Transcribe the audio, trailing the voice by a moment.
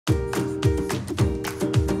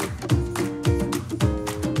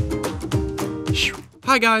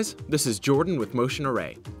Hi guys, this is Jordan with Motion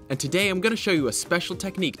Array, and today I'm going to show you a special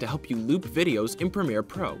technique to help you loop videos in Premiere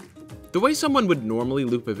Pro. The way someone would normally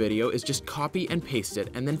loop a video is just copy and paste it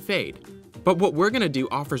and then fade. But what we're going to do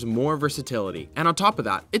offers more versatility, and on top of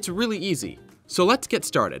that, it's really easy. So let's get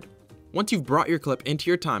started. Once you've brought your clip into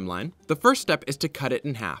your timeline, the first step is to cut it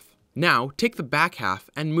in half. Now, take the back half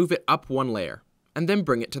and move it up one layer, and then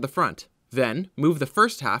bring it to the front. Then, move the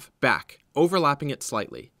first half back, overlapping it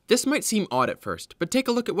slightly. This might seem odd at first, but take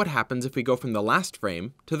a look at what happens if we go from the last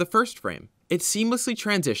frame to the first frame. It seamlessly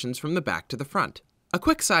transitions from the back to the front. A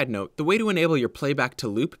quick side note, the way to enable your playback to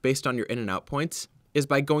loop based on your in and out points is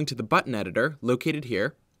by going to the button editor, located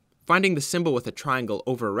here, finding the symbol with a triangle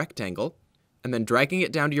over a rectangle, and then dragging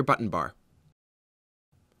it down to your button bar.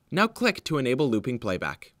 Now click to enable looping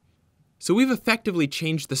playback. So we've effectively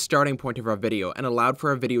changed the starting point of our video and allowed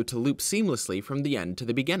for our video to loop seamlessly from the end to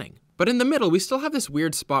the beginning. But in the middle, we still have this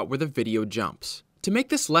weird spot where the video jumps. To make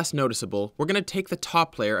this less noticeable, we're going to take the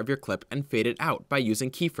top layer of your clip and fade it out by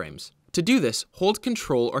using keyframes. To do this, hold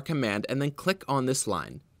Control or Command and then click on this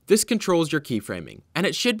line. This controls your keyframing, and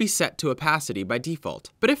it should be set to opacity by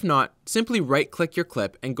default. But if not, simply right-click your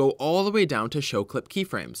clip and go all the way down to Show Clip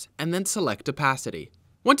Keyframes, and then select opacity.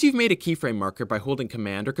 Once you've made a keyframe marker by holding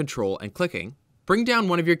Command or Control and clicking, bring down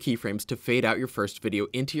one of your keyframes to fade out your first video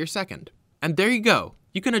into your second. And there you go!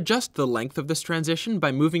 You can adjust the length of this transition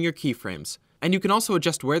by moving your keyframes, and you can also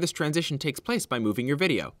adjust where this transition takes place by moving your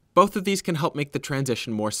video. Both of these can help make the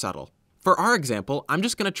transition more subtle. For our example, I'm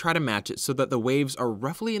just going to try to match it so that the waves are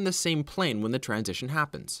roughly in the same plane when the transition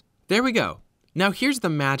happens. There we go! Now here's the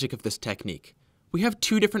magic of this technique. We have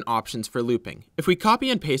two different options for looping. If we copy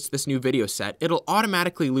and paste this new video set, it'll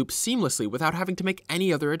automatically loop seamlessly without having to make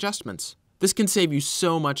any other adjustments. This can save you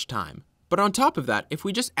so much time. But on top of that, if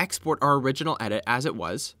we just export our original edit as it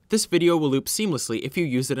was, this video will loop seamlessly if you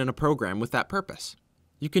use it in a program with that purpose.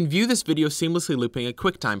 You can view this video seamlessly looping at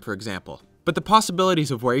QuickTime, for example, but the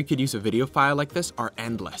possibilities of where you could use a video file like this are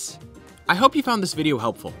endless. I hope you found this video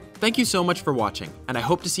helpful. Thank you so much for watching, and I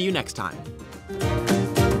hope to see you next time.